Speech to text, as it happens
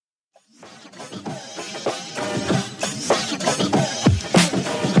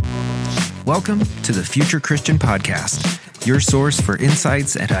Welcome to the Future Christian Podcast, your source for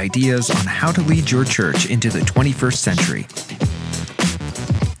insights and ideas on how to lead your church into the 21st century.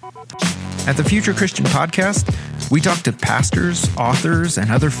 At the Future Christian Podcast, we talk to pastors, authors, and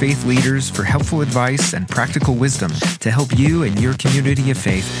other faith leaders for helpful advice and practical wisdom to help you and your community of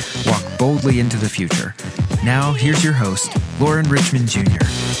faith walk boldly into the future. Now, here's your host, Lauren Richmond Jr.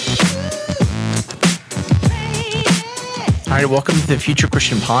 All right, welcome to the Future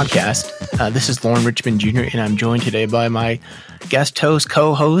Christian Podcast. This is Lauren Richmond Jr., and I'm joined today by my guest host,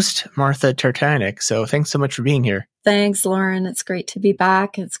 co-host, Martha Tartanik. So thanks so much for being here. Thanks, Lauren. It's great to be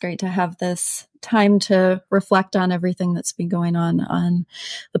back. It's great to have this time to reflect on everything that's been going on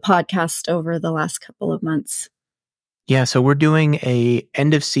the podcast over the last couple of months. Yeah, so we're doing a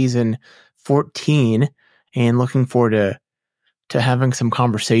end of season 14 and looking forward to having some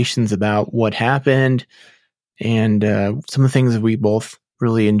conversations about what happened and some of the things that we both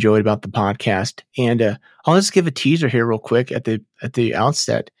really enjoyed about the podcast. And I'll just give a teaser here real quick at the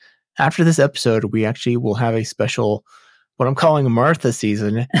outset. After this episode, we actually will have a special, what I'm calling a Martha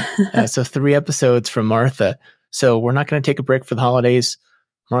season. So 3 episodes from Martha. So we're not going to take a break for the holidays.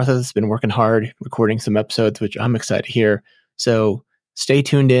 Martha's been working hard, recording some episodes, which I'm excited to hear. So stay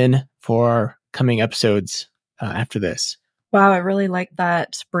tuned in for our coming episodes after this. Wow, I really like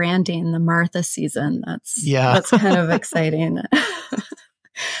that branding, the Martha season. That's kind of exciting.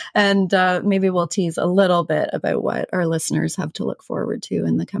 And maybe we'll tease a little bit about what our listeners have to look forward to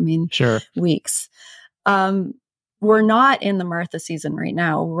in the coming weeks. We're not in the Martha season right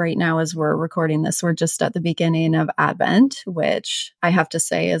now. Right now, as we're recording this, we're just at the beginning of Advent, which I have to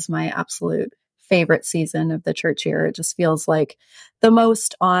say is my absolute favorite season of the church year. It just feels like the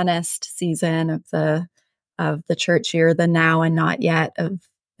most honest season of the church year, the now and not yet of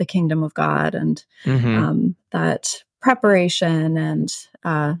the kingdom of God, and that preparation and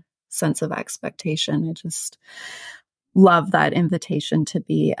sense of expectation. I just love that invitation to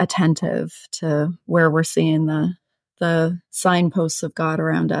be attentive to where we're seeing the signposts of God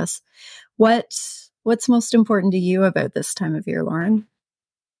around us. What's most important to you about this time of year, Lauren?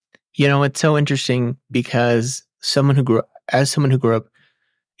 You know, it's so interesting because someone who grew up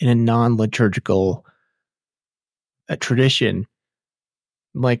in a non-liturgical tradition,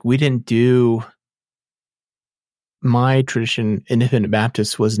 like we didn't do. My tradition, Independent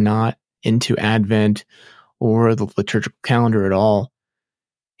Baptist, was not into Advent or the liturgical calendar at all.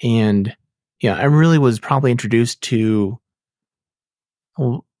 And yeah, I really was probably introduced to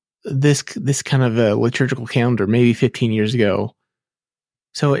this kind of a liturgical calendar maybe 15 years ago.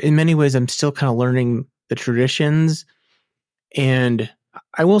 So in many ways, I'm still kind of learning the traditions. And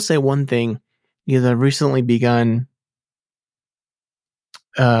I will say one thing, I've recently begun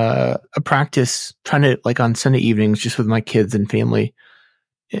a practice trying to, like, on Sunday evenings, just with my kids and family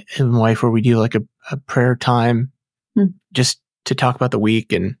and wife, where we do like a prayer time just to talk about the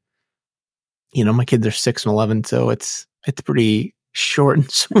week. And, my kids are 6 and 11, so it's pretty short and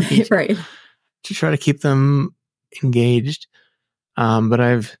sweet, right? To try to keep them engaged. But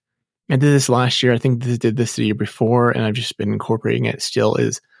I did this last year. I think did this the year before, and I've just been incorporating it still,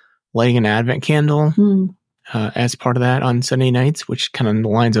 is lighting an Advent candle. As part of that on Sunday nights, which kind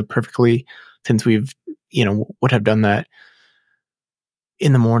of lines up perfectly since we've, would have done that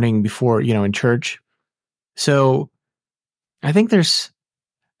in the morning before, in church. So I think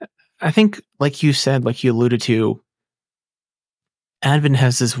like you said, like you alluded to, Advent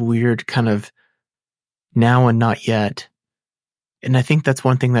has this weird kind of now and not yet. And I think that's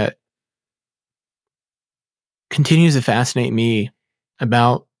one thing that continues to fascinate me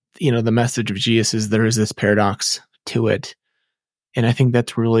about the message of Jesus, is there is this paradox to it. And I think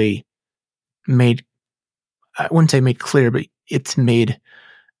that's really made, I wouldn't say made clear, but it's made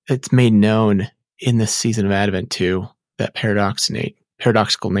known in this season of Advent too, that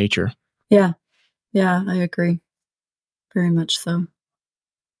paradoxical nature. Yeah, I agree. Very much so.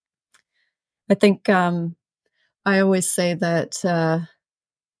 I think I always say that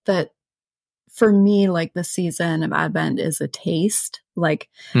for me, like, the season of Advent is a taste. Like,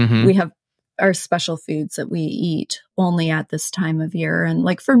 we have our special foods that we eat only at this time of year. And,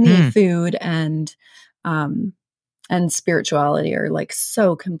 like, for me, food and spirituality are, like,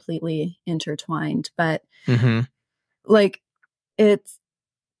 so completely intertwined. But like, it's,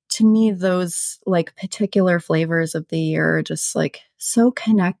 to me, those, like, particular flavors of the year are just, like, so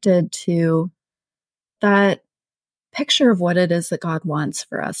connected to that picture of what it is that God wants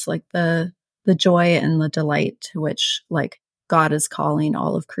for us, like the joy and the delight to which, like, God is calling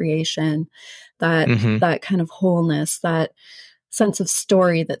all of creation, that kind of wholeness, that sense of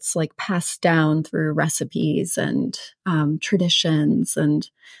story that's, like, passed down through recipes and traditions. And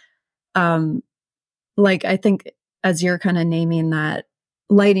like, I think as you're kind of naming that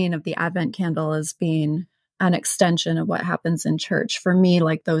lighting of the Advent candle as being an extension of what happens in church, for me,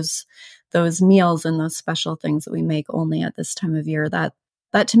 like those meals and those special things that we make only at this time of year, that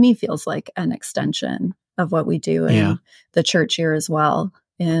to me feels like an extension of what we do in the church year as well,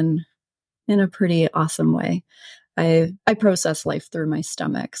 in a pretty awesome way. I process life through my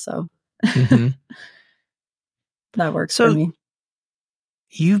stomach, so that works for me.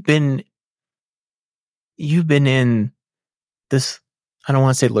 You've been in this, I don't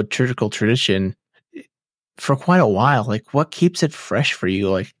want to say liturgical tradition, for quite a while. Like, what keeps it fresh for you?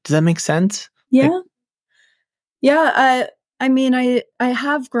 Like, does that make sense? Yeah. I mean, I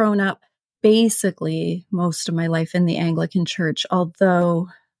have grown up basically most of my life in the Anglican Church, although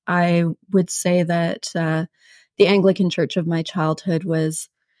I would say that the Anglican Church of my childhood was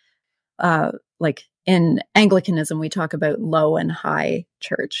like, in Anglicanism, we talk about low and high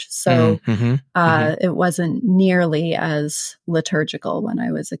church. So it wasn't nearly as liturgical when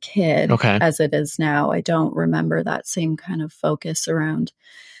I was a kid as it is now. I don't remember that same kind of focus around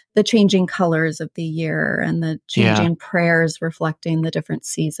the changing colors of the year and the changing prayers reflecting the different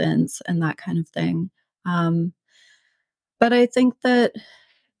seasons and that kind of thing. But I think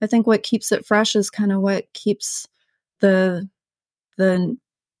what keeps it fresh is kind of what keeps the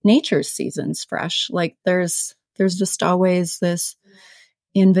nature's seasons fresh. Like, there's just always this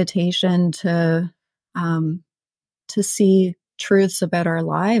invitation to see truths about our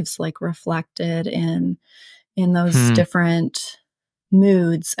lives, like, reflected in those different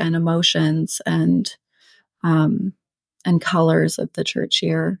moods and emotions and colors of the church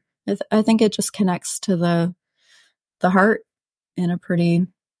year. I think it just connects to the heart in a pretty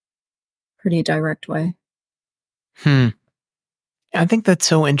direct way. I think that's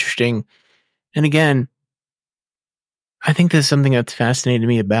so interesting. And again, I think there's something that's fascinated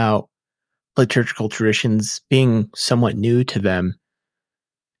me about liturgical traditions, being somewhat new to them.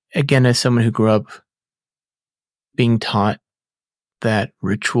 Again, as someone who grew up being taught that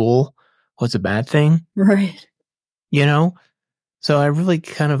ritual was a bad thing. Right. You know? So I really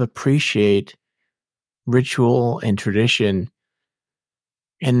kind of appreciate ritual and tradition.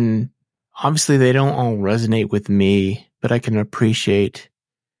 And obviously they don't all resonate with me, but I can appreciate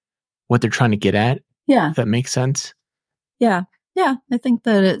what they're trying to get at. Yeah. If that makes sense. Yeah. Yeah. I think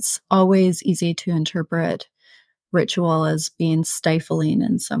that it's always easy to interpret ritual as being stifling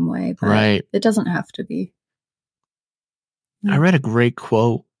in some way, but it doesn't have to be. I read a great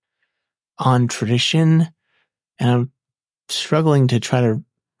quote on tradition, and I'm struggling to try to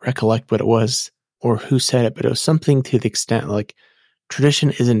recollect what it was or who said it, but it was something to the extent like,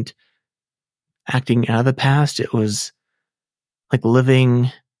 tradition isn't acting out of the past. It was like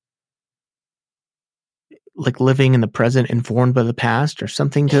living in the present, informed by the past, or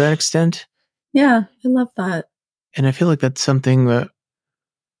something to that extent. Yeah, I love that. And I feel like that's something that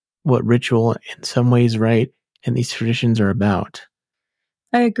what ritual in some ways, right, and these traditions are about.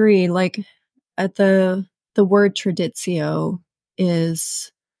 I agree. Like, at the word traditio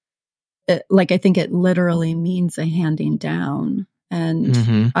is, like, I think it literally means a handing down.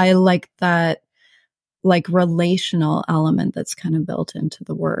 And I like that, like, relational element that's kind of built into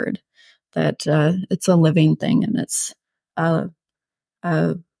the word, that it's a living thing and it's a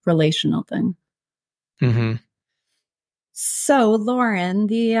relational thing. So, Lauren,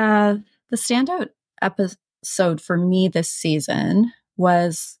 the standout episode for me this season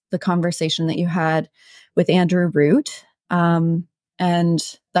was the conversation that you had with Andrew Root. And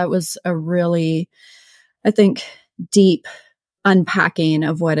that was a really, I think, deep unpacking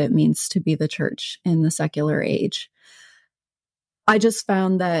of what it means to be the church in the secular age. I just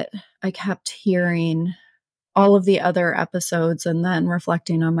found that I kept hearing all of the other episodes and then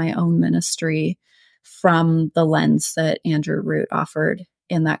reflecting on my own ministry from the lens that Andrew Root offered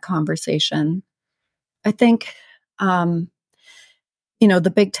in that conversation. I think,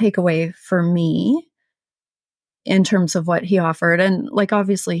 the big takeaway for me in terms of what he offered, and like,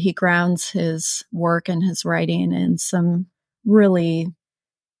 obviously he grounds his work and his writing in some really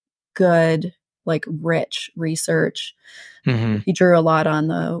good, like, rich research. He drew a lot on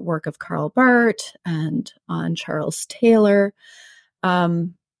the work of Karl Barth and on Charles Taylor. But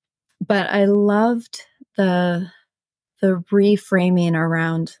I loved the reframing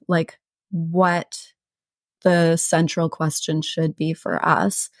around, like, what the central question should be for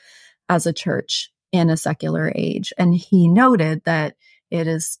us as a church in a secular age. And he noted that it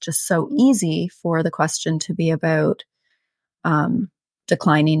is just so easy for the question to be about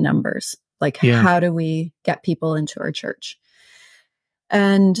declining numbers. Like, how do we get people into our church?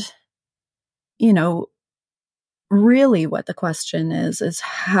 And, really what the question is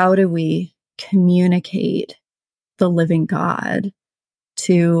how do we communicate the living God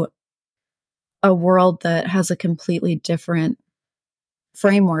to a world that has a completely different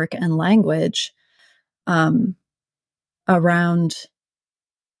framework and language around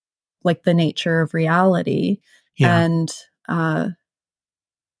like the nature of reality and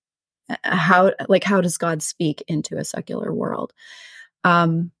how does God speak into a secular world?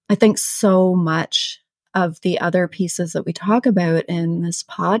 I think so much of the other pieces that we talk about in this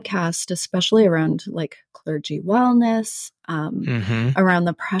podcast, especially around like clergy wellness, around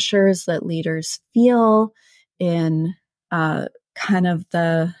the pressures that leaders feel in kind of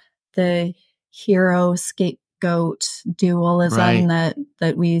the hero scapegoat dualism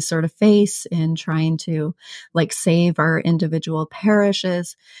that we sort of face in trying to like save our individual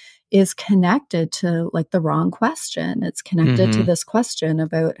parishes, is connected to like the wrong question. It's connected to this question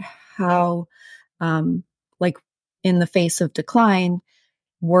about how, like in the face of decline,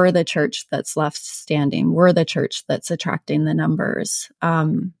 we're the church that's left standing. We're the church that's attracting the numbers.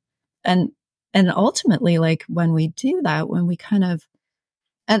 And ultimately, like when we do that, when we kind of,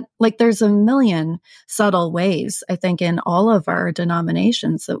 and like there's a million subtle ways, I think, in all of our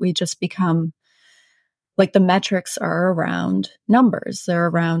denominations that we just become like the metrics are around numbers, they're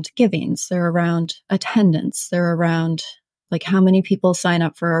around givings, they're around attendance, they're around like how many people sign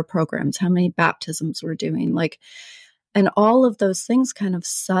up for our programs, how many baptisms we're doing, like, and all of those things kind of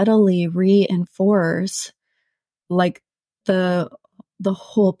subtly reinforce like the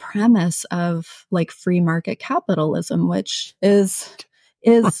whole premise of like free market capitalism, which is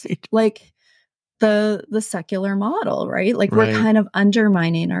like the secular model, right? Like we're kind of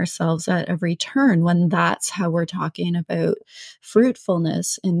undermining ourselves at every turn when that's how we're talking about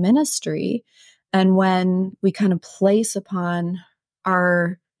fruitfulness in ministry. And when we kind of place upon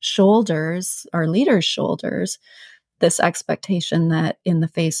our shoulders, our leaders' shoulders, this expectation that in the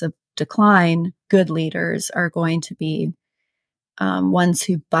face of decline, good leaders are going to be ones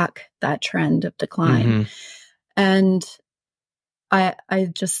who buck that trend of decline. And I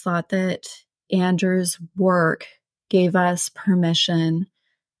just thought that Andrew's work gave us permission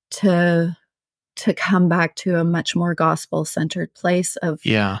to come back to a much more gospel-centered place of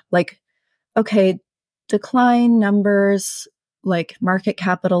like, okay, decline, numbers, like market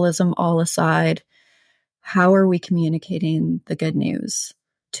capitalism all aside, how are we communicating the good news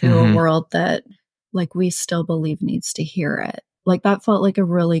to a world that like we still believe needs to hear it? Like that felt like a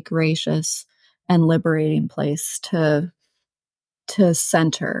really gracious and liberating place to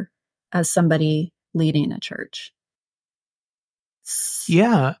center as somebody leading a church.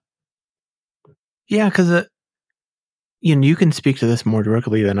 Yeah, because you can speak to this more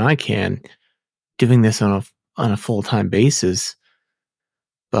directly than I can, doing this on a full-time basis.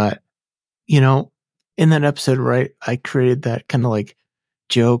 But in that episode, right, I created that kind of like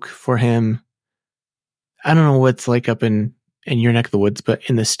joke for him. I don't know what's like up in your neck of the woods, but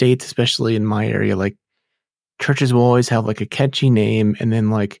in the States, especially in my area, like churches will always have like a catchy name and then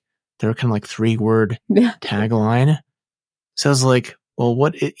like they're kind of like 3-word tagline. So I was like,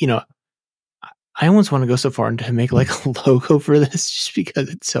 well, I almost want to go so far to make like a logo for this just because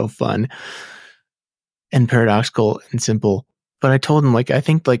it's so fun and paradoxical and simple. But I told him, like, I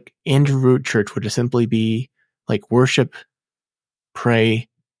think like Andrew Root Church would just simply be like worship, pray,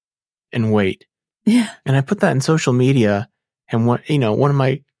 and wait. Yeah. And I put that in social media, and one of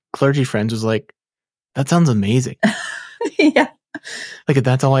my clergy friends was like, that sounds amazing. Yeah. Like if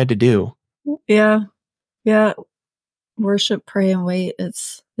that's all I had to do. Yeah. Yeah. Worship, pray, and wait.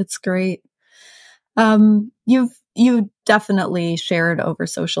 It's great. You've definitely shared over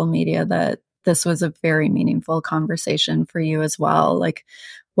social media that this was a very meaningful conversation for you as well. Like,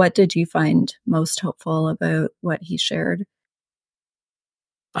 what did you find most hopeful about what he shared?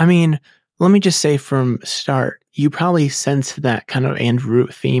 I mean, let me just say from start, you probably sensed that kind of Andrew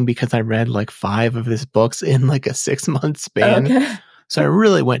Root theme because I read like 5 of his books in like a 6-month span. Okay. So I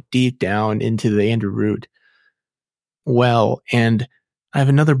really went deep down into the Andrew Root well. And I have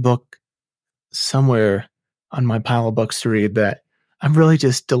another book somewhere on my pile of books to read that I'm really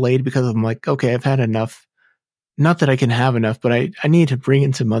just delayed because I'm like, okay, I've had enough. Not that I can have enough, but I need to bring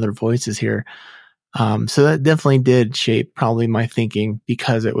in some other voices here. So that definitely did shape probably my thinking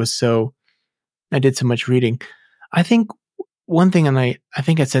because it was I did so much reading. I think one thing, and I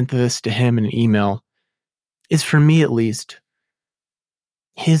think I sent this to him in an email, is for me at least,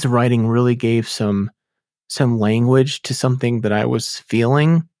 his writing really gave some language to something that I was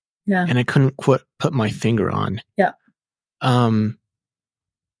feeling. Yeah. And I couldn't put my finger on. Yeah.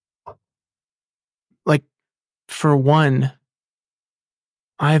 Like, for one,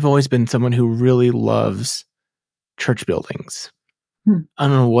 I've always been someone who really loves church buildings. I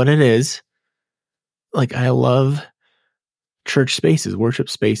don't know what it is. Like, I love church spaces, worship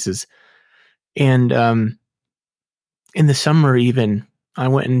spaces. And in the summer even, I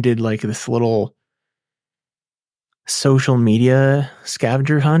went and did like this little social media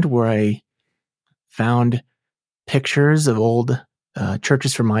scavenger hunt where I found pictures of old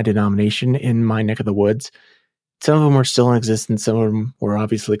churches from my denomination in my neck of the woods. Some of them were still in existence. Some of them were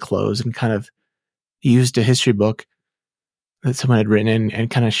obviously closed, and kind of used a history book that someone had written in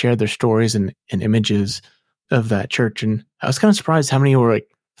and kind of shared their stories and images of that church. And I was kind of surprised how many were like,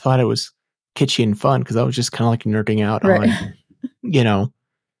 thought it was kitschy and fun, because I was just kind of like nerding out on, you know,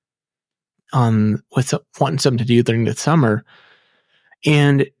 on wanting something to do during the summer.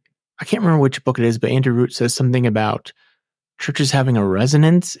 And I can't remember which book it is, but Andrew Root says something about churches having a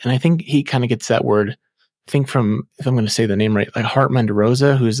resonance. And I think he kind of gets that word, I think from, if I'm going to say the name right, like Hartmann de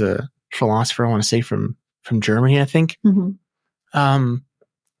Rosa, who's a philosopher, I want to say from Germany, I think. But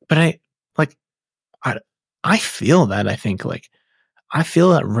I feel that, I think, like, I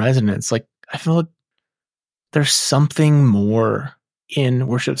feel that resonance. Like, I feel like there's something more in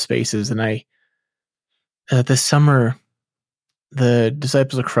worship spaces. And this summer, the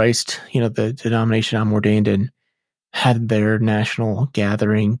Disciples of Christ, you know, the denomination I'm ordained in, had their national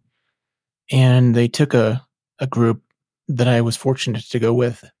gathering, and they took a group that I was fortunate to go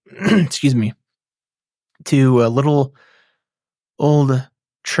with, excuse me, to a little old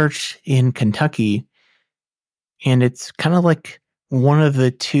church in Kentucky. And it's kind of like one of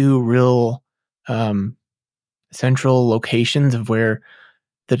the two real central locations of where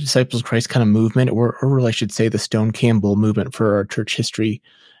the Disciples of Christ kind of movement, or really I should say the Stone Campbell movement for our church history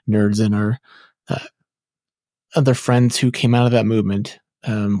nerds and our other friends who came out of that movement,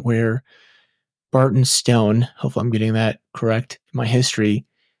 where Barton Stone, hopefully I'm getting that correct, my history,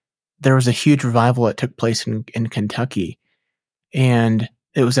 there was a huge revival that took place in Kentucky. And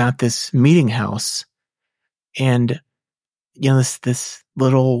it was at this meeting house. And, you know, this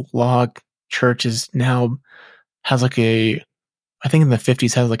little log church has like I think in the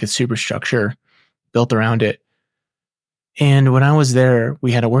 50s has like a superstructure built around it. And when I was there,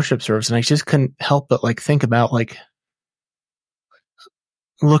 we had a worship service, and I just couldn't help but like think about like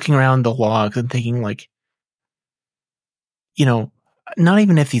looking around the logs and thinking like, you know, not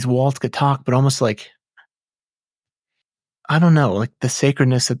even if these walls could talk, but almost like, I don't know, like the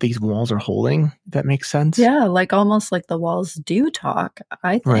sacredness that these walls are holding, if that makes sense. Yeah, like almost like the walls do talk,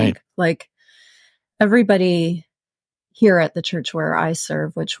 I think. Right. Like everybody here at the church where I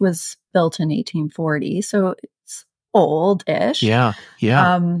serve, which was built in 1840, so it's old-ish. Yeah.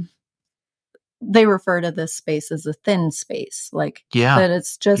 They refer to this space as a thin space, like that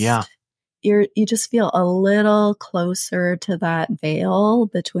it's just you just feel a little closer to that veil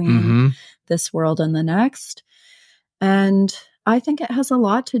between this world and the next. And I think it has a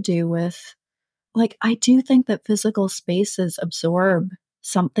lot to do with, like, I do think that physical spaces absorb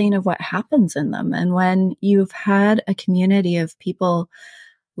something of what happens in them. And when you've had a community of people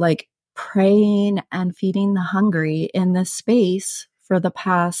like praying and feeding the hungry in this space for the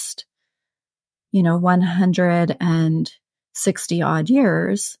past, 160 odd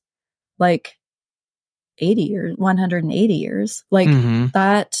years, like 80 years, 180 years, like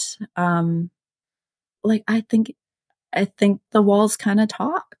that, like, I think the walls kind of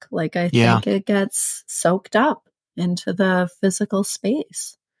talk. Like, I think it gets soaked up into the physical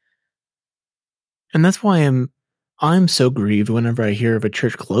space. And that's why I'm so grieved whenever I hear of a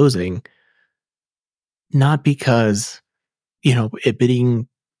church closing. Not because, it being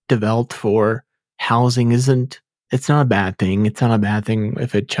developed for housing it's not a bad thing. It's not a bad thing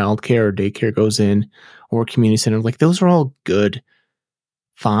if a childcare or daycare goes in, or a community center. Like, those are all good,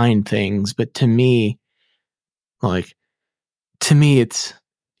 fine things. But to me, it's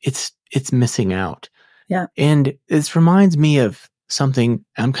missing out. Yeah. And this reminds me of something.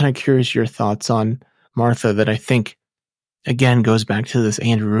 I'm kind of curious your thoughts on, Martha, that I think, again, goes back to this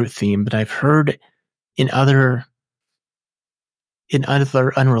Andrew Root theme, but I've heard in other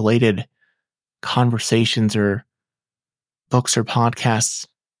unrelated conversations or books or podcasts,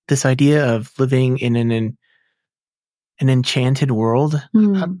 this idea of living in an enchanted world.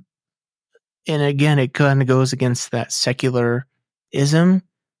 And again, it kind of goes against that secularism.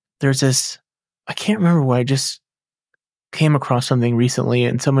 There's this, I can't remember why, I just came across something recently,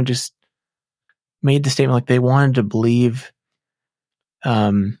 and someone just made the statement like they wanted to believe,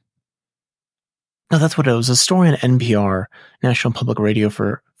 no, that's what it was, a story on NPR, National Public Radio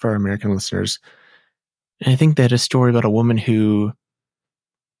for American listeners. And I think they had a story about a woman who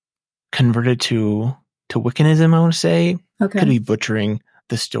converted to Wiccanism, I want to say. Okay. Could be butchering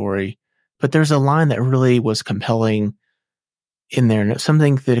the story, But there's a line that really was compelling in there, and it's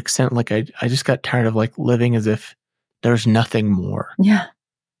something to the extent like I just got tired of like living as if there's nothing more. Yeah.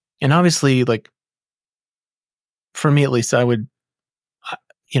 And obviously, like for me at least, I would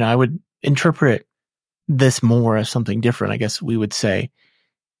interpret this more as something different, I guess we would say.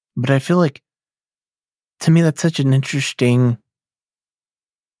 But I feel like, to me, that's such an interesting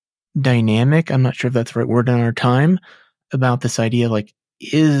dynamic. I'm not sure if that's the right word in our time, about this idea, like,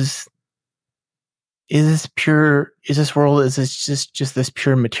 is this world, is this just this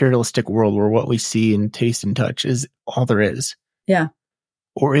pure materialistic world where what we see and taste and touch is all there is? Yeah.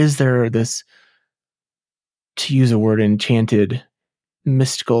 Or is there this, to use a word, enchanted,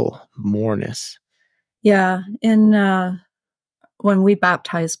 mystical moreness? Yeah. When we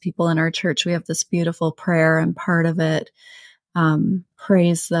baptize people in our church, we have this beautiful prayer, and part of it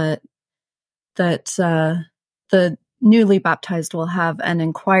prays that the newly baptized will have an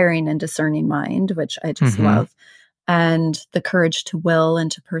inquiring and discerning mind, which I just love, and the courage to will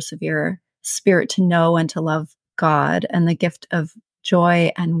and to persevere, spirit to know and to love God, and the gift of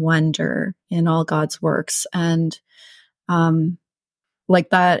joy and wonder in all God's works. And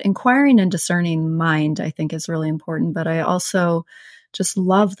like that inquiring and discerning mind, I think, is really important. But I also just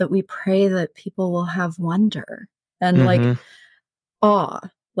love that we pray that people will have wonder and like awe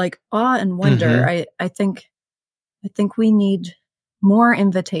and wonder. I think we need more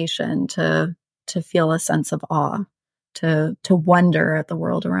invitation to feel a sense of awe, to wonder at the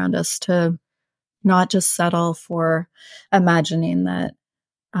world around us, to not just settle for imagining that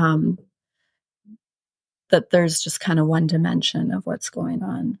that there's just kind of one dimension of what's going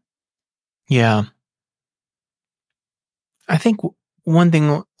on. Yeah. I think one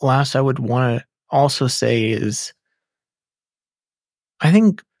thing last I would want to also say is, I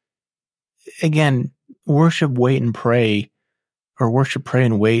think, again, worship, wait, and pray, or worship, pray,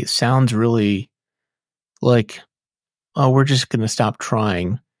 and wait sounds really like, oh, we're just going to stop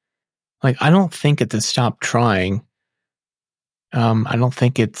trying. Like, I don't think it's a stop trying. I don't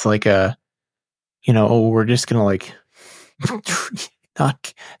think it's like a, oh, we're just going to like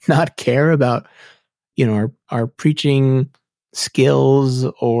not care about, our preaching skills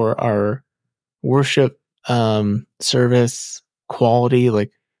or our worship service quality.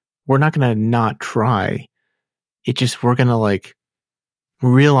 Like, we're not going to not try. It just, we're going to like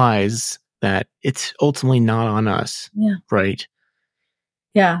realize that it's ultimately not on us. Yeah. Right.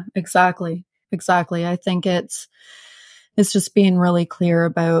 Yeah, exactly. I think it's just being really clear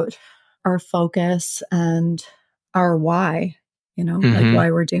about our focus and our why, like why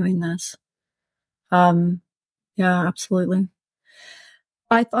we're doing this. Yeah, absolutely.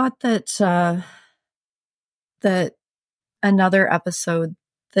 I thought that that another episode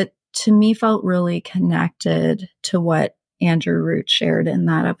that to me felt really connected to what Andrew Root shared in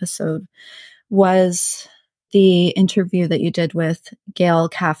that episode was the interview that you did with Gail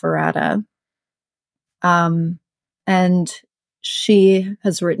Cafferata. And she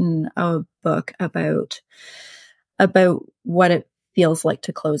has written a book about what it feels like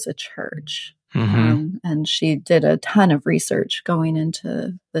to close a church. And she did a ton of research going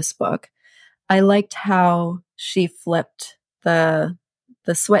into this book. I liked how she flipped the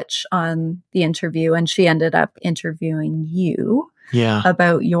switch on the interview, and she ended up interviewing you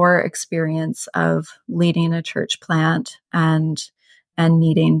about your experience of leading a church plant and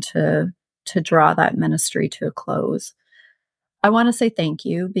needing to draw that ministry to a close. I want to say thank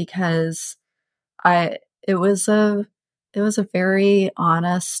you, because it was a very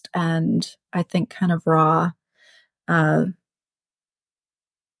honest and I think kind of raw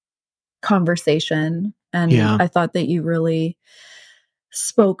conversation. And I thought that you really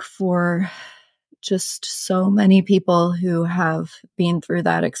spoke for just so many people who have been through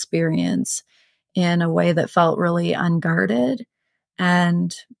that experience in a way that felt really unguarded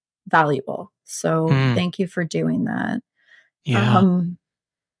and valuable. So thank you for doing that. Yeah.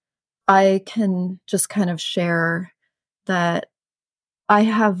 I can just kind of share that I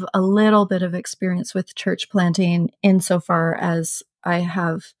have a little bit of experience with church planting insofar as I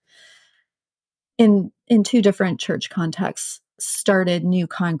have in two different church contexts started new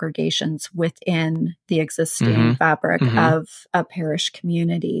congregations within the existing fabric of a parish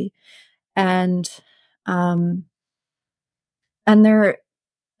community. And there,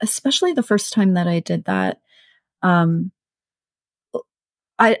 especially the first time that I did that, I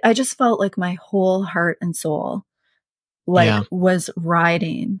just felt like my whole heart and soul was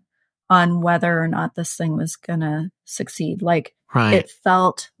riding on whether or not this thing was gonna succeed. Like it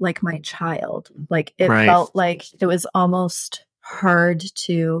felt like my child. Like it felt like it was almost hard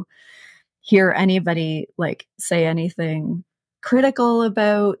to hear anybody like say anything critical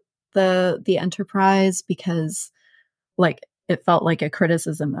about the enterprise because like it felt like a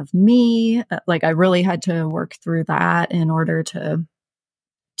criticism of me. Like I really had to work through that in order to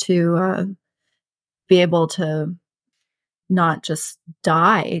be able to not just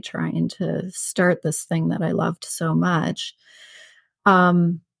die trying to start this thing that I loved so much.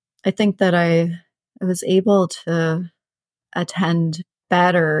 I think that I was able to attend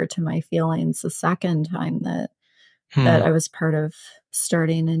better to my feelings the second time that I was part of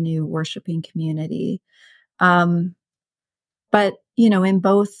starting a new worshiping community. But, you know, in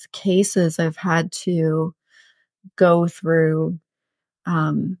both cases, I've had to go through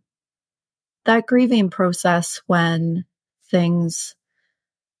that grieving process when things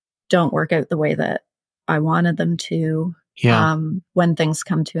don't work out the way that I wanted them to. Yeah. When things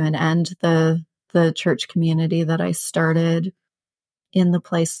come to an end, the church community that I started in the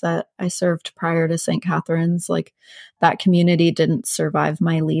place that I served prior to St. Catherine's, like that community didn't survive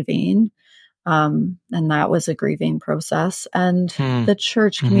my leaving. And that was a grieving process. And the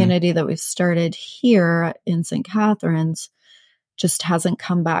church community that we've started here in St. Catherine's just hasn't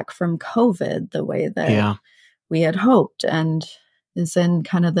come back from COVID the way that we had hoped, and is in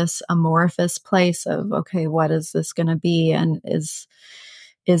kind of this amorphous place of, okay, what is this going to be? And is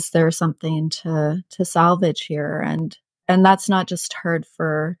there something to salvage here? And that's not just hard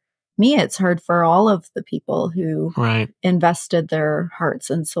for me, it's hard for all of the people who invested their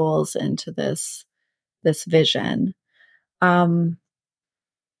hearts and souls into this vision. I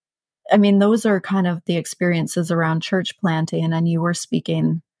mean, those are kind of the experiences around church planting, and you were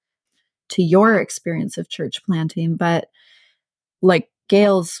speaking to your experience of church planting, but like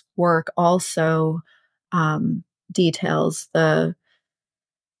Gail's work also details the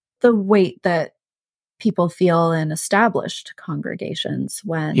weight that people feel in established congregations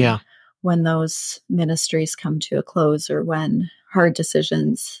when those ministries come to a close or when hard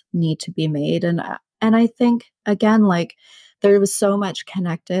decisions need to be made. And I think, again, like there was so much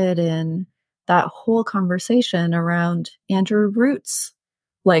connected in that whole conversation around Andrew Root's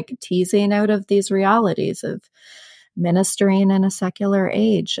like teasing out of these realities of ministering in a secular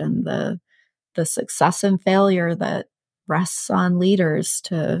age and the success and failure that rests on leaders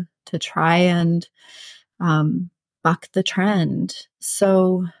to try and buck the trend.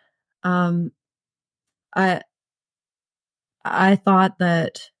 So I thought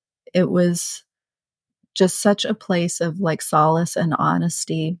that it was just such a place of like solace and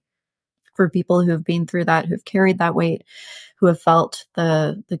honesty for people who have been through that, who've carried that weight, who have felt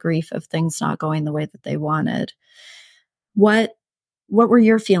the grief of things not going the way that they wanted. What were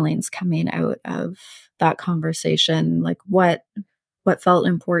your feelings coming out of that conversation? Like what felt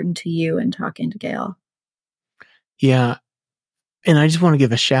important to you in talking to Gail? Yeah. And I just want to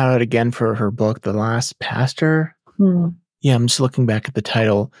give a shout out again for her book, The Last Pastor. Yeah, I'm just looking back at the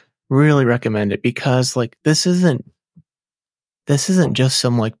title. Really recommend it because like this isn't just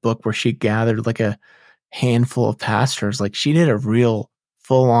some like book where she gathered like a handful of pastors. Like she did a real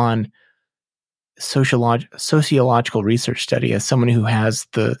full-on sociological research study as someone who has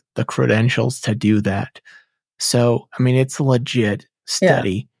the credentials to do that. So, I mean, it's a legit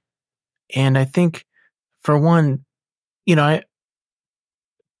study. Yeah. And I think for one, you know,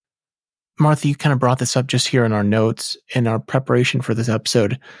 Martha, you kind of brought this up just here in our notes in our preparation for this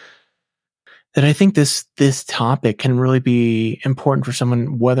episode, that I think this topic can really be important for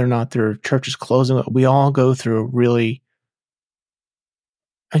someone, whether or not their church is closing. We all go through really,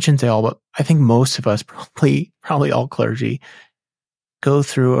 I shouldn't say all, but I think most of us, probably all clergy, go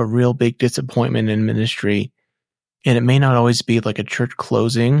through a real big disappointment in ministry. And it may not always be like a church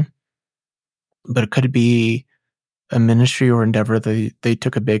closing, but it could be a ministry or endeavor they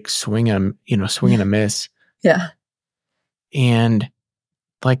took a big swing and a miss. Yeah. And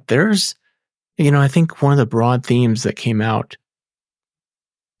like there's, you know, I think one of the broad themes that came out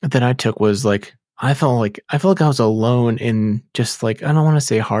that I took was like, I felt like I was alone in just like, I don't want to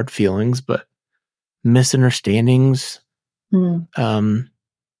say hard feelings, but misunderstandings,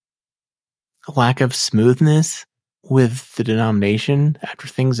 lack of smoothness with the denomination after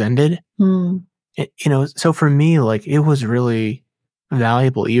things ended. You know, so for me, like it was really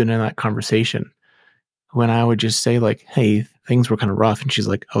valuable even in that conversation when I would just say like, hey, things were kind of rough. And she's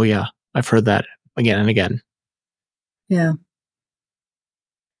like, oh yeah, I've heard that again and again. Yeah.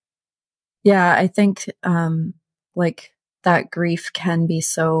 Yeah. I think, like that grief can be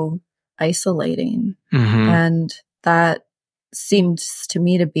so isolating. And that seems to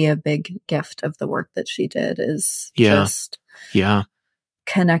me to be a big gift of the work that she did is just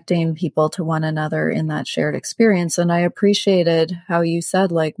connecting people to one another in that shared experience. And I appreciated how you said,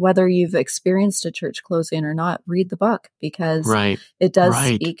 like, whether you've experienced a church closing or not, read the book, because it does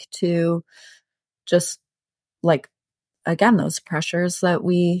speak to just, like, again, those pressures that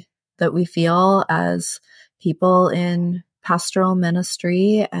we feel as people in pastoral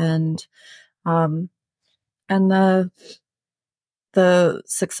ministry, and the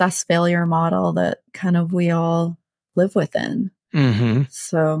success failure model that kind of we all live within. Mm-hmm.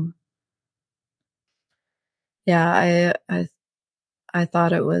 So yeah, I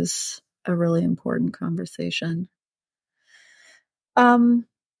thought it was a really important conversation. One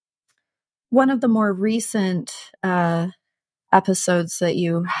of the more recent episodes that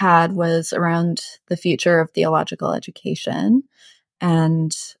you had was around the future of theological education.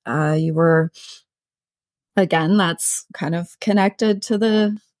 And you were, again, that's kind of connected to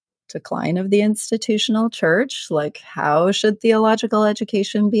the decline of the institutional church. Like, how should theological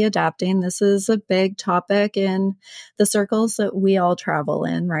education be adapting? This is a big topic in the circles that we all travel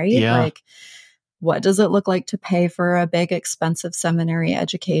in, right? Yeah. Like, what does it look like to pay for a big, expensive seminary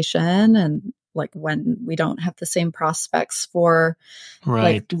education? And like, when we don't have the same prospects for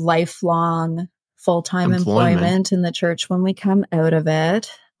like lifelong full-time employment in the church when we come out of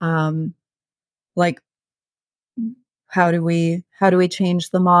it. Like, how do we change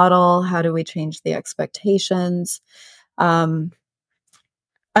the model? How do we change the expectations? I'm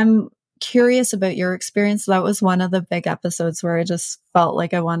curious about your experience. That was one of the big episodes where I just felt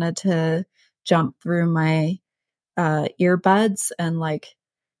like I wanted to jump through my earbuds and like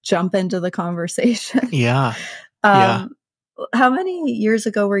jump into the conversation. Yeah. How many years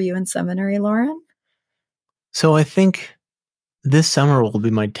ago were you in seminary, Lauren? So I think this summer will be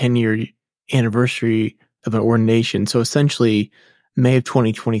my 10-year anniversary of an ordination. So essentially, May of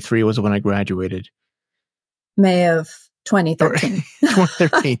 2023 was when I graduated. May of 2013.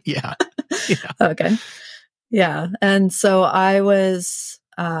 2013, yeah. Okay. Yeah. And so I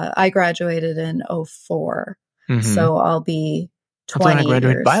graduated in 2004. Mm-hmm. So I'll be 20 That's when I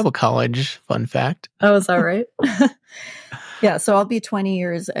graduated years. Bible college, fun fact. Oh, is that right? Yeah. So I'll be 20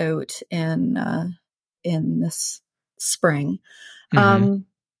 years out in this spring. Mm-hmm.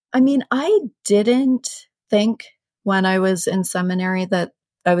 I mean, I didn't think when I was in seminary that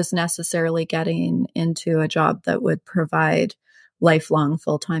I was necessarily getting into a job that would provide lifelong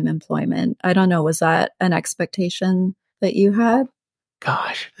full-time employment. I don't know. Was that an expectation that you had?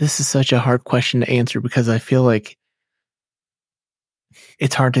 Gosh, this is such a hard question to answer, because I feel like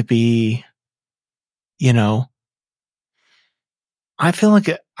it's hard to be, I feel like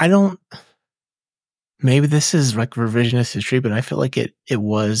maybe this is like revisionist history, but I feel like it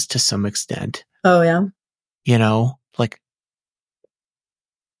was to some extent. Oh, yeah. Like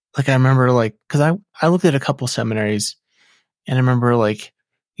I remember, like, because I looked at a couple seminaries, and I remember, like,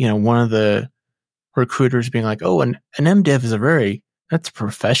 one of the recruiters being like, "Oh, an MDiv is that's a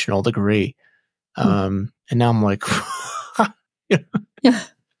professional degree," and now I'm like, yeah.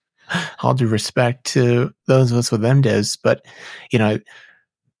 All due respect to those of us with MDivs, but I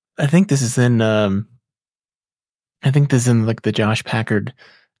think this is in like the Josh Packard,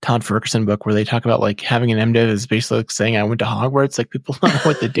 Todd Ferguson book, where they talk about like having an MDiv is basically like saying I went to Hogwarts. Like, people don't know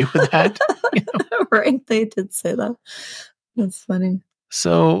what to do with that. Right? They did say that. That's funny.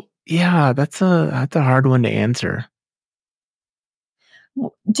 So yeah, that's a hard one to answer.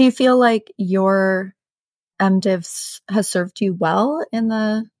 Do you feel like your MDiv has served you well in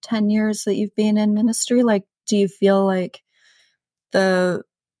the 10 years that you've been in ministry? Like, do you feel like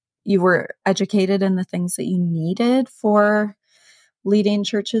you were educated in the things that you needed for leading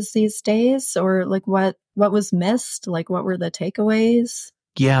churches these days? Or like what was missed? Like, what were the takeaways?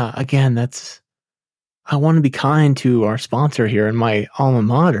 Yeah, again, I want to be kind to our sponsor here in my alma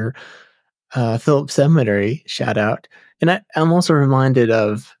mater, Phillips Seminary, shout out. And I'm also reminded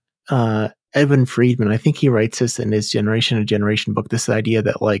of Edwin Friedman. I think he writes this in his Generation to Generation book, this idea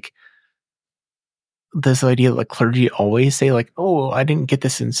that clergy always say like, "Oh, I didn't get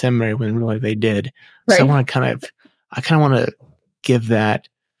this in seminary," when really they did. Right. So I kind of want to give that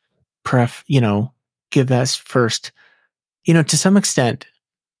give that first, to some extent.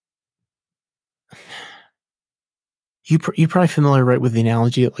 You're probably familiar, right, with the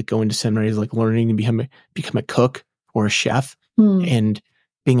analogy that like going to seminary is like learning to become a cook or a chef, and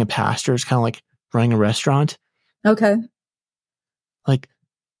being a pastor is kind of like running a restaurant. Okay. Like,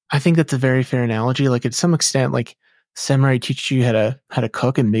 I think that's a very fair analogy. Like, at some extent, like, seminary teaches you how to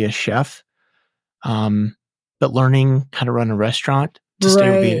cook and be a chef, but learning how to run a restaurant, to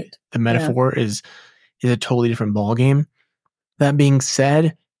stay with the metaphor, is a totally different ballgame. That being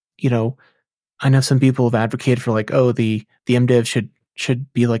said, I know some people have advocated for like, oh, the MDiv should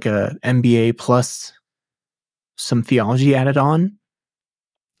should be like a MBA plus some theology added on.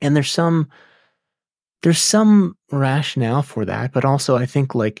 And there's some rationale for that, but also I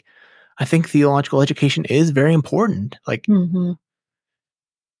think theological education is very important. Like, I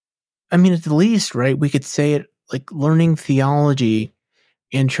mean, at the least, right, we could say it like learning theology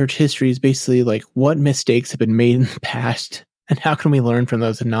in church history is basically like what mistakes have been made in the past and how can we learn from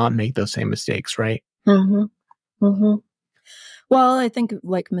those and not make those same mistakes, right? Well, I think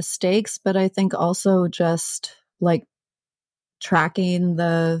like mistakes, but I think also just like tracking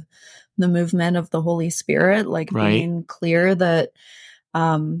the movement of the Holy Spirit, like being clear that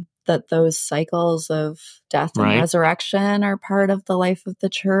that those cycles of death and resurrection are part of the life of the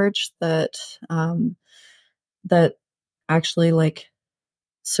church, that that actually like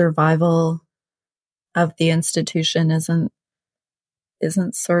survival of the institution isn't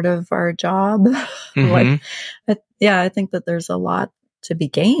sort of our job. I think that there's a lot to be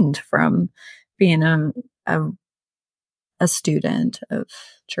gained from being a student of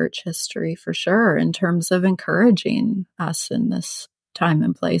church history, for sure, in terms of encouraging us in this time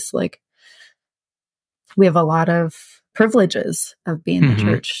and place. Like, we have a lot of privileges of being the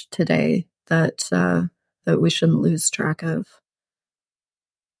church today that we shouldn't lose track of.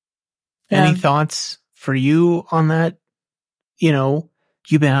 Any thoughts for you on that? You know,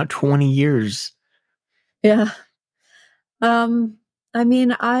 you've been out 20 years. Yeah. I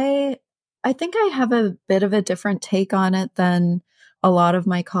mean, I think I have a bit of a different take on it than a lot of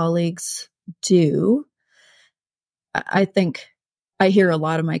my colleagues do. I think I hear a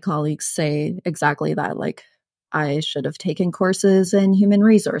lot of my colleagues say exactly that. Like, I should have taken courses in human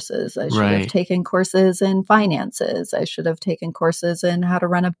resources. I should have taken courses in finances. I should have taken courses in how to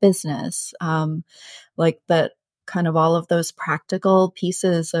run a business. Like that, kind of all of those practical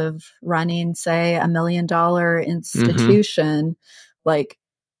pieces of running, say, $1 million institution, like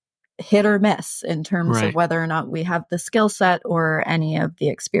hit or miss in terms of whether or not we have the skill set or any of the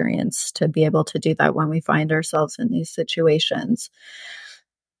experience to be able to do that when we find ourselves in these situations.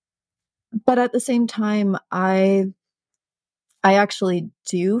 But at the same time, I actually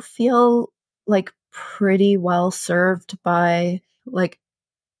do feel like pretty well served by, like,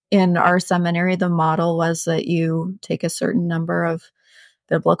 in our seminary, the model was that you take a certain number of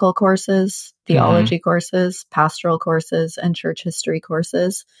biblical courses, theology courses, pastoral courses, and church history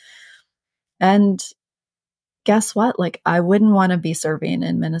courses. And guess what? Like, I wouldn't want to be serving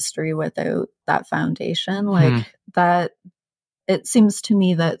in ministry without that foundation. Like that, it seems to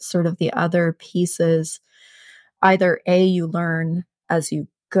me that sort of the other pieces, either A, you learn as you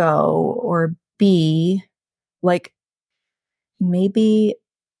go, or B, like maybe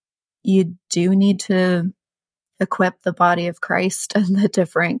you do need to equip the body of Christ and the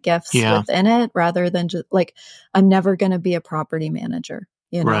different gifts within it, rather than just like, I'm never going to be a property manager.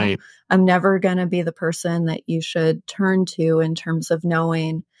 You know, I'm never going to be the person that you should turn to in terms of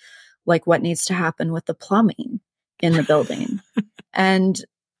knowing like what needs to happen with the plumbing in the building. And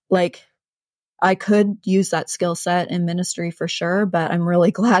like, I could use that skill set in ministry for sure, but I'm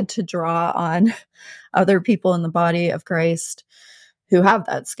really glad to draw on other people in the body of Christ who have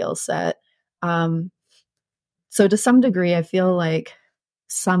that skill set. So to some degree, I feel like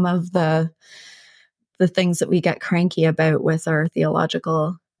some of the things that we get cranky about with our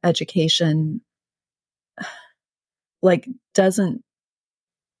theological education, like, doesn't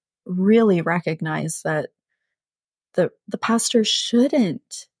really recognize that the pastor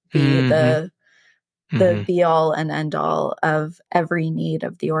shouldn't be the be all and end all of every need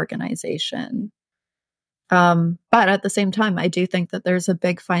of the organization. But at the same time, I do think that there's a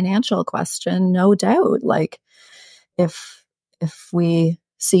big financial question, no doubt. Like, if we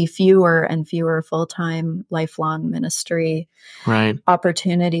see fewer and fewer full-time, lifelong ministry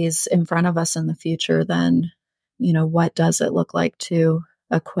opportunities in front of us in the future, then, you know, what does it look like to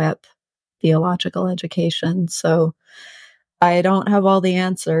equip theological education? So I don't have all the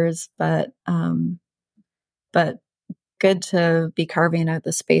answers, but good to be carving out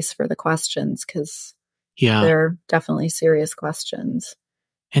the space for the questions, because they're definitely serious questions.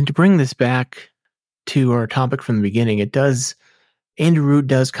 And to bring this back to our topic from the beginning, Andrew Root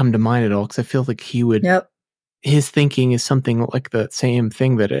does come to mind at all, because I feel like he would, his thinking is something like the same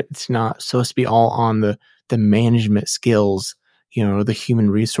thing, that it's not supposed to be all on the management skills, you know, the human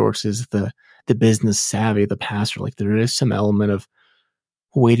resources, the business savvy, the pastor. Like, there is some element of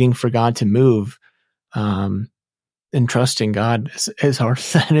waiting for God to move, and trusting God as hard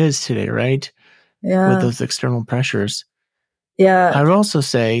as that is today, right? Yeah. With those external pressures. Yeah. I would also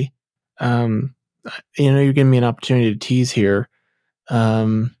say, you know, you're giving me an opportunity to tease here.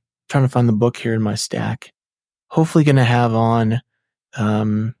 Trying to find the book here in my stack. Hopefully going to have on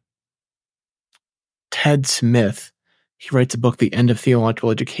Ted Smith. He writes a book, The End of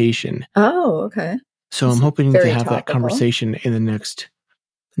Theological Education. Oh, okay. So I'm hoping to have that conversation in the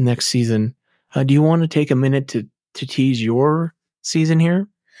next season. Do you want to take a minute to tease your season here?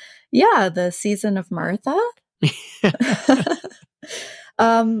 Yeah, the season of Martha.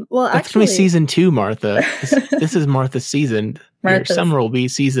 Well, that's going to be season 2, Martha. This is Martha's season. Summer will be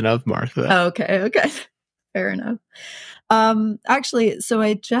season of Martha. Oh, okay. Fair enough. Actually, so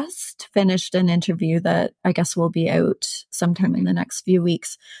I just finished an interview that I guess will be out sometime in the next few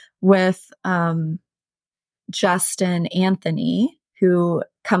weeks with Justin Anthony, who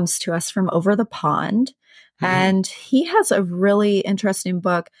comes to us from over the pond. And he has a really interesting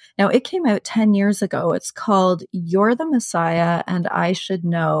book. Now, it came out 10 years ago. It's called You're the Messiah and I Should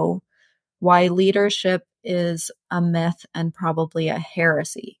Know Why Leadership is a Myth and Probably a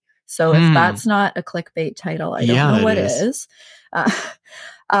Heresy. So if that's not a clickbait title, I don't know what is.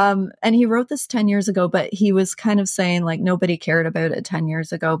 And he wrote this 10 years ago, but he was kind of saying like nobody cared about it 10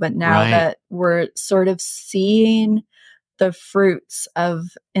 years ago. But now that we're sort of seeing the fruits of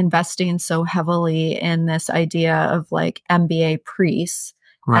investing so heavily in this idea of like MBA priests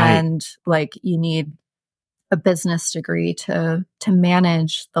and like you need a business degree to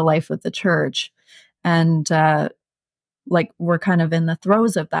manage the life of the church. And like we're kind of in the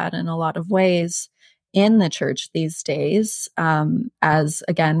throes of that in a lot of ways in the church these days. As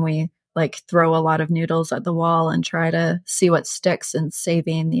again, we like throw a lot of noodles at the wall and try to see what sticks in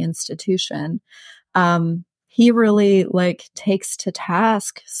saving the institution. He really like takes to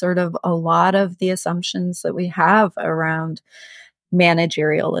task sort of a lot of the assumptions that we have around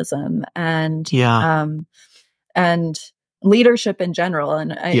managerialism and leadership in general.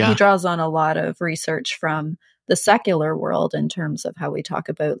 And he draws on a lot of research from the secular world in terms of how we talk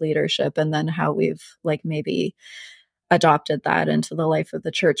about leadership and then how we've like maybe adopted that into the life of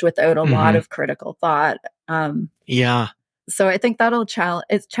the church without a lot of critical thought. So I think that'll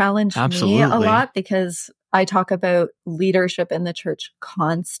challenge me a lot because I talk about leadership in the church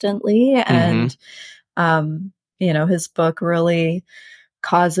constantly. And, you know, his book really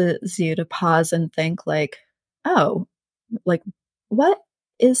causes you to pause and think like, oh, like what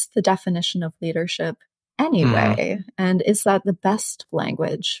is the definition of leadership anyway? And is that the best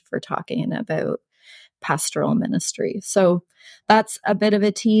language for talking about pastoral ministry? So that's a bit of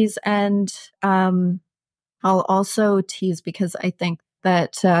a tease. And I'll also tease because I think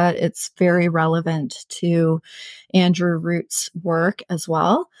that it's very relevant to Andrew Root's work as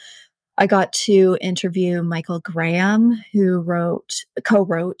well. I got to interview Michael Graham, who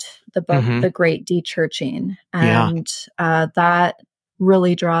co-wrote the book, The Great Dechurching. And that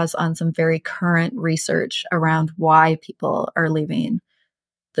really draws on some very current research around why people are leaving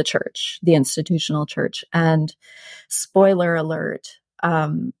the church, the institutional church. And spoiler alert,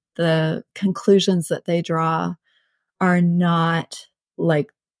 the conclusions that they draw are not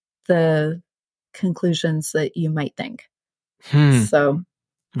like the conclusions that you might think. So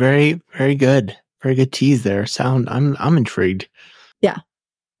very, very good. Very good tease there. I'm intrigued. Yeah.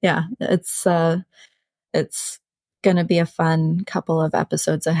 It's going to be a fun couple of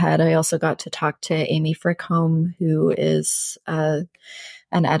episodes ahead. I also got to talk to Amy Frickholm, who is an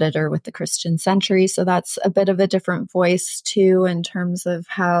editor with the Christian Century. So that's a bit of a different voice too, in terms of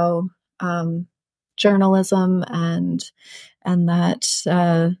how journalism and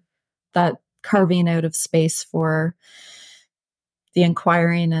that carving out of space for the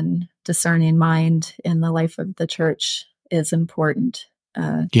inquiring and discerning mind in the life of the church is important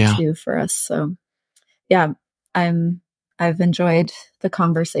too for us. So I've enjoyed the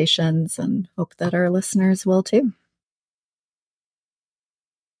conversations and hope that our listeners will too.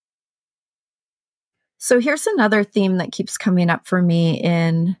 So here's another theme that keeps coming up for me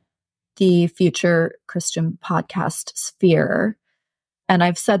in the Future Christian podcast sphere. And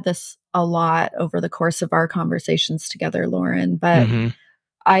I've said this a lot over the course of our conversations together, Lauren, but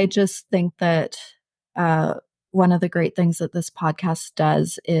I just think that one of the great things that this podcast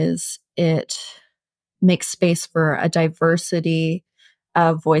does is it makes space for a diversity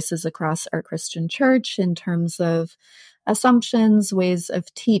of voices across our Christian church in terms of assumptions, ways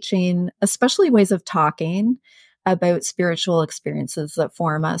of teaching, especially ways of talking about spiritual experiences that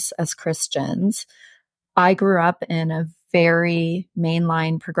form us as Christians. I grew up in a very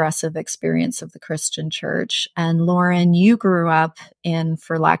mainline progressive experience of the Christian church. And Lauren, you grew up in,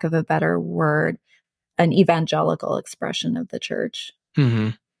 for lack of a better word, an evangelical expression of the church.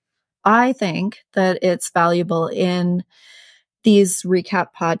 I think that it's valuable in these recap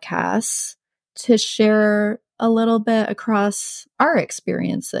podcasts to share a little bit across our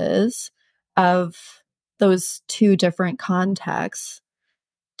experiences of those two different contexts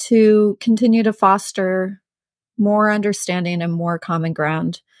to continue to foster more understanding and more common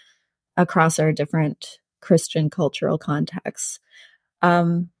ground across our different Christian cultural contexts.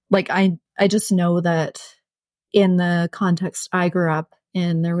 I just know that in the context I grew up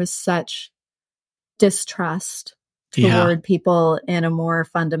in, there was such distrust toward people in a more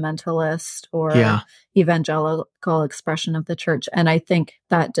fundamentalist or evangelical expression of the church. And I think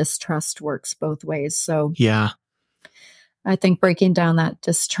that distrust works both ways. So I think breaking down that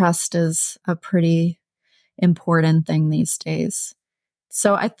distrust is a pretty important thing these days.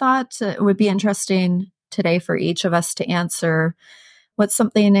 So I thought it would be interesting today for each of us to answer what's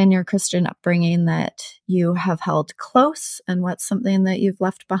something in your Christian upbringing that you have held close and what's something that you've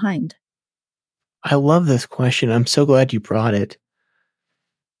left behind. I love this question. I'm so glad you brought it.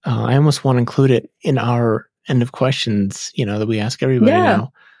 I almost want to include it in our end of questions, that we ask everybody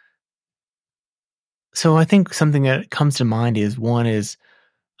now. So I think something that comes to mind is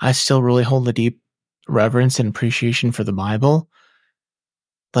I still really hold a deep reverence and appreciation for the Bible.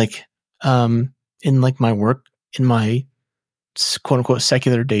 In my work, in my quote unquote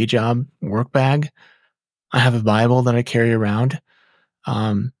secular day job work bag, I have a Bible that I carry around.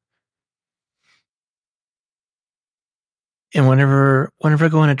 And whenever I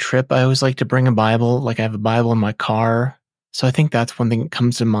go on a trip, I always like to bring a Bible. I have a Bible in my car. So I think that's one thing that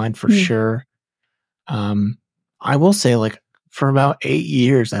comes to mind for sure. I will say, for about 8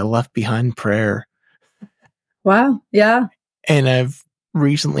 years, I left behind prayer. Wow. Yeah. And I've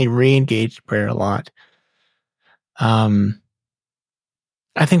recently re-engaged prayer a lot. I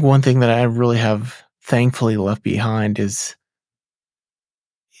think one thing that I really have thankfully left behind is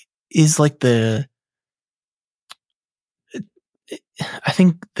I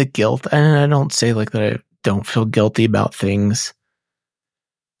think the guilt, and I don't say that I don't feel guilty about things.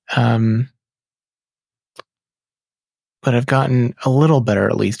 But I've gotten a little better,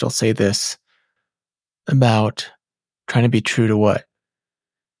 at least I'll say this, about trying to be true to what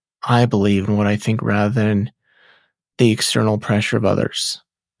I believe and what I think rather than the external pressure of others,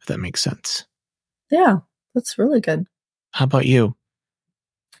 if that makes sense. Yeah, that's really good. How about you?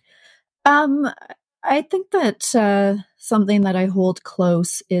 I think that something that I hold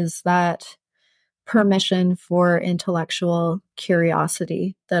close is that permission for intellectual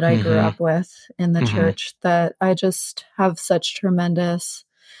curiosity that I grew up with in the church, that I just have such tremendous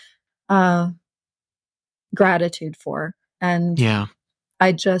gratitude for. And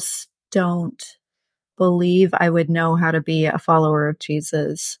I just don't believe I would know how to be a follower of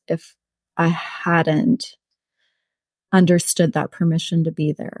Jesus if I hadn't understood that permission to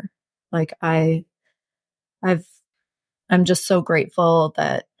be there. I'm just so grateful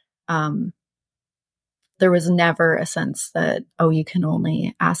that there was never a sense that, you can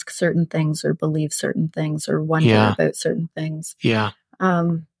only ask certain things or believe certain things or wonder about certain things. Yeah.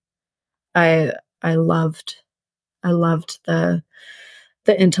 I loved the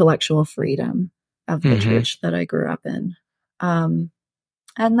intellectual freedom of the church that I grew up in. And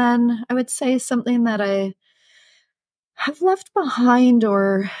then I would say something that I have left behind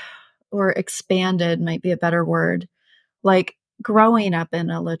or expanded might be a better word. Growing up in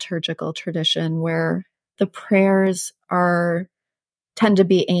a liturgical tradition where the prayers tend to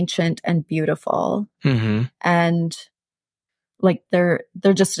be ancient and beautiful. And there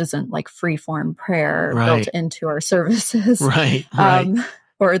just isn't free form prayer built into our services. Right.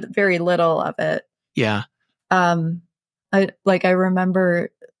 Or very little of it. Yeah. I remember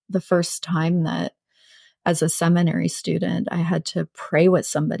the first time that as a seminary student, I had to pray with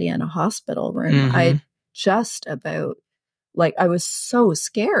somebody in a hospital room. I was so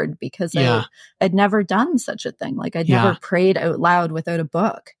scared because I'd never done such a thing. I'd never prayed out loud without a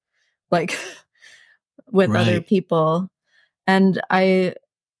book, with other people. And I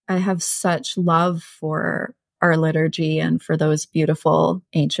have such love for our liturgy and for those beautiful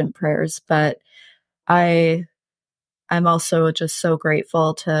ancient prayers. But I'm also just so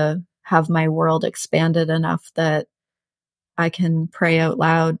grateful to have my world expanded enough that I can pray out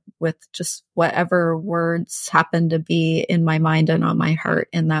loud with just whatever words happen to be in my mind and on my heart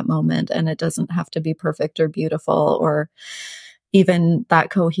in that moment. And it doesn't have to be perfect or beautiful or even that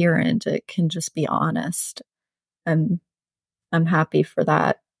coherent. It can just be honest. And I'm happy for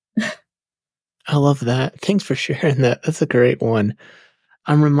that. I love that. Thanks for sharing that. That's a great one.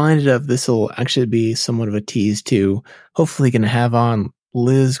 I'm reminded of, this will actually be somewhat of a tease too. Hopefully going to have on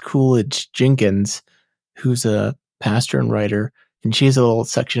Liz Coolidge Jenkins, who's a pastor and writer, and she has a little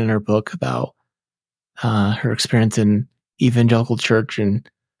section in her book about her experience in evangelical church and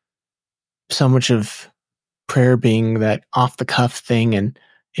so much of prayer being that off the cuff thing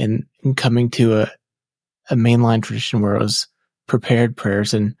and coming to a mainline tradition where it was prepared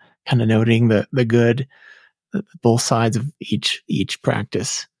prayers and kind of noting the good, both sides of each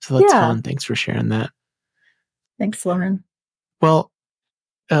practice. So that's fun. Thanks for sharing that. Thanks, Lauren. Well,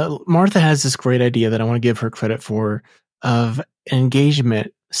 Martha has this great idea that I want to give her credit for, of an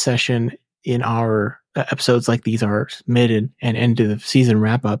engagement session in our episodes like these are mid and end of the season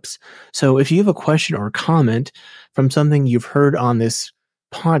wrap-ups. So if you have a question or comment from something you've heard on this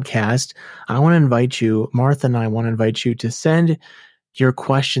podcast, I want to invite you, Martha and I want to invite you to send your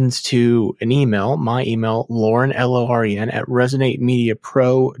questions to an email, my email, Lauren, Loren, at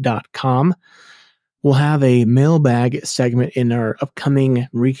resonatemediapro.com. We'll have a mailbag segment in our upcoming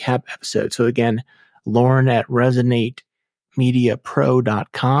recap episode. So again, Lauren at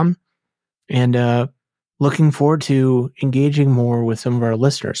resonatemediapro.com. And looking forward to engaging more with some of our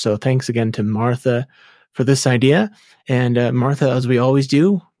listeners. So thanks again to Martha for this idea. And Martha, as we always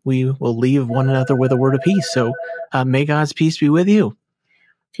do, we will leave one another with a word of peace. So may God's peace be with you.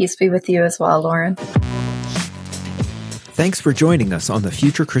 Peace be with you as well, Lauren. Thanks for joining us on the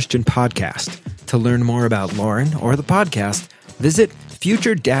Future Christian Podcast. To learn more about Lauren or the podcast, visit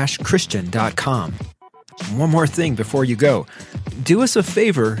future-christian.com. One more thing before you go. Do us a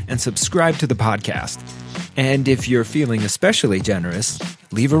favor and subscribe to the podcast. And if you're feeling especially generous,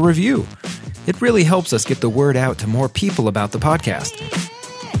 leave a review. It really helps us get the word out to more people about the podcast.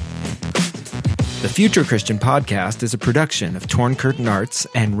 The Future Christian Podcast is a production of Torn Curtain Arts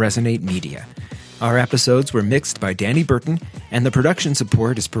and Resonate Media. Our episodes were mixed by Danny Burton, and the production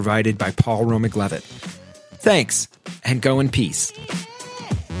support is provided by Paul Romig-Levitt. Thanks, and go in peace.